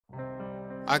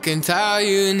I can tell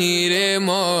you needed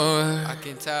more. I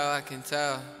can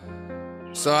tell.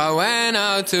 So I went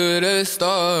out to the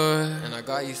store and I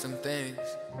got you some things.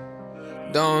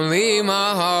 Don't leave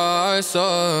my heart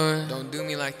sore. Don't do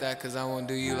me like that, cause I won't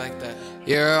do you like that.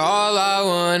 You're all I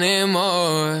want and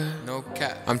more. No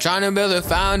cap. I'm trying to build a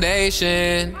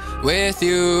foundation with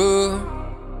you.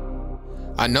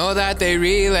 I know that they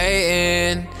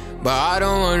relating, but I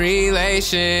don't want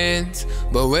relations.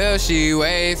 But will she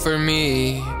wait for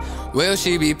me? Will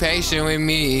she be patient with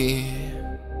me?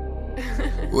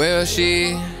 Will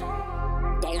she?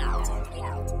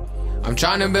 I'm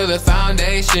trying to build a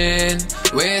foundation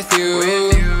with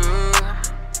you.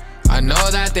 I know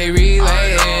that they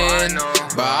relating,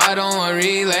 but I don't want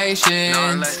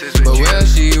relations. But will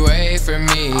she wait for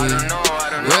me?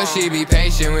 Will she be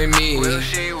patient with me?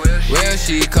 Will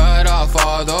she cut off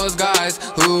all those guys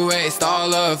who waste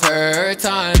all of her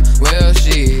time? Will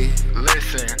she?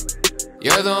 Listen,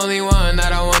 You're the only one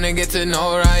that I wanna get to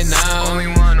know right now.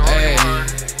 Hey,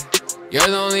 you're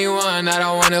the only one that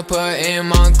I wanna put in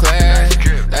Montclair.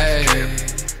 Hey,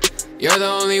 you're the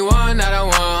only one that I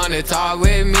want to talk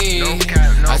with me.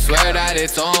 I swear that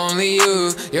it's only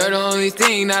you. You're the only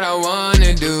thing that I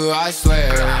wanna do, I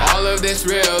swear. All of this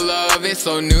real love, it's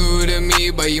so new to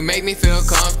me, but you make me feel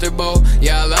comfortable.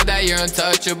 Yeah, I love that you're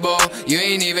untouchable. You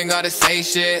ain't even gotta say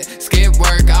shit. Skip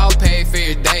work, I'll pay for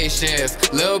your day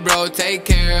shift. Lil' bro, take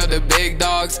care of the big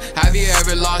dogs. Have you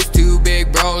ever lost two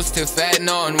big bros to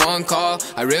fentanyl in one call?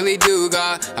 I really do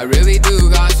got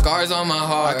scars on my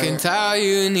heart. I can tell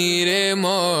you needed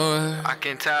more. I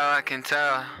can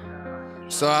tell.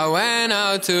 So I went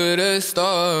out to the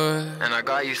store And I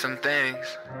got you some things.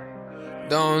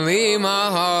 Don't leave my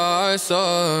heart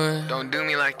sore. Don't do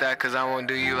me like that, cause I won't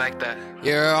do you like that.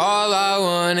 You're all I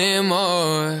want and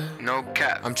more. No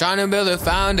cap. I'm trying to build a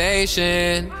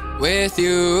foundation with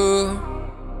you.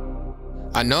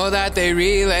 I know that they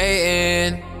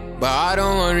relating, but I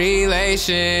don't want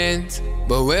relations.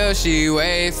 But will she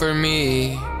wait for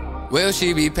me? Will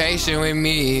she be patient with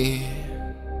me?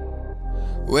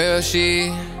 Will she?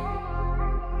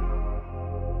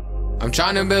 I'm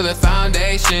trying to build a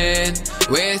foundation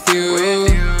with you.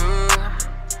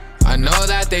 I know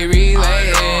that they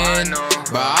relating,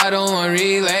 but I don't want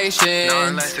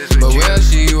relations. But will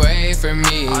she wait for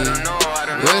me?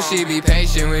 Will she be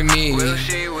patient with me?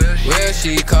 Will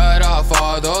she cut off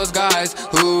all those guys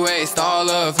who waste all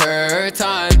of her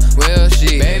time? Will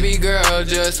she? Baby girl,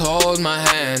 just hold my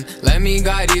hand. Let me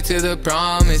guide you to the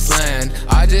promised land.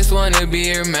 I just wanna be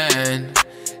your man,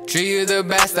 treat you the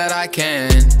best that I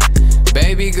can.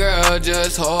 Baby girl,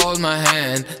 just hold my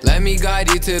hand. Let me guide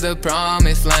you to the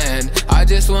promised land. I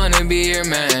just wanna be your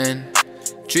man,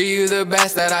 treat you the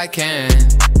best that I can.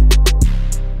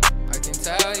 I can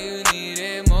tell you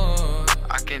needed more.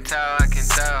 I can tell.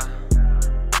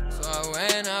 So I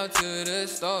went out to the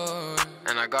store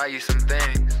And I got you some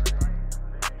things.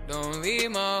 Don't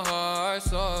leave my heart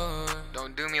sore.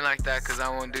 Don't do me like that, cause I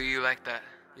won't do you like that.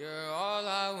 You're all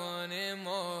I want and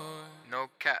more. No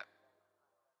cap.